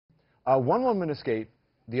One woman escaped,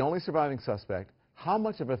 the only surviving suspect. How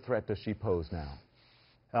much of a threat does she pose now?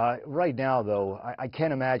 Right now, though, I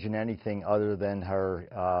can't imagine anything other than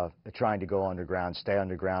her trying to go underground, stay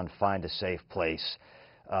underground, find a safe place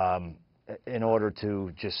in order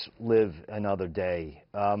to just live another day.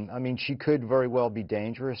 I mean, she could very well be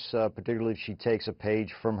dangerous, particularly if she takes a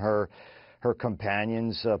page from her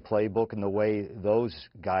companions' playbook and the way those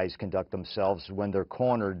guys conduct themselves when they're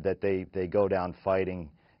cornered, that they go down fighting,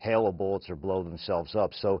 hail of bullets or blow themselves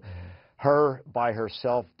up. So her by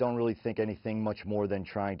herself, don't really think anything much more than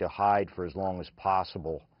trying to hide for as long as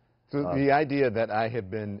possible. So the idea that I have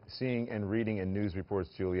been seeing and reading in news reports,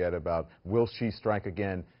 Juliette, about will she strike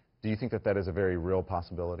again, do you think that that is a very real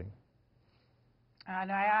possibility?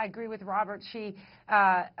 No, I agree with Robert. She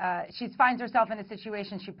finds herself in a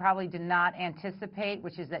situation she probably did not anticipate,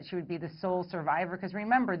 which is that she would be the sole survivor. Because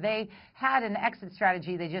remember, they had an exit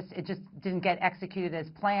strategy. It just didn't get executed as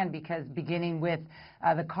planned, because beginning with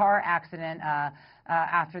the car accident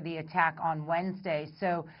after the attack on Wednesday.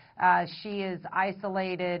 So she is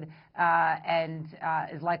isolated and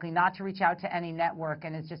is likely not to reach out to any network,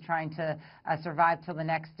 and is just trying to survive till the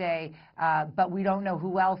next day. But we don't know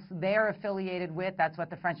who else they're affiliated with. That's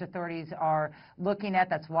what the French authorities are looking at.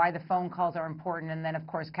 That's why the phone calls are important. And then, of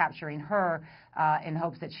course, capturing her in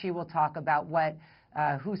hopes that she will talk about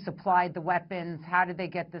who supplied the weapons, how did they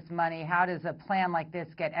get this money, how does a plan like this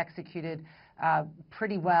get executed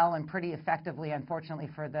pretty well and pretty effectively, unfortunately,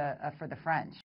 for the French.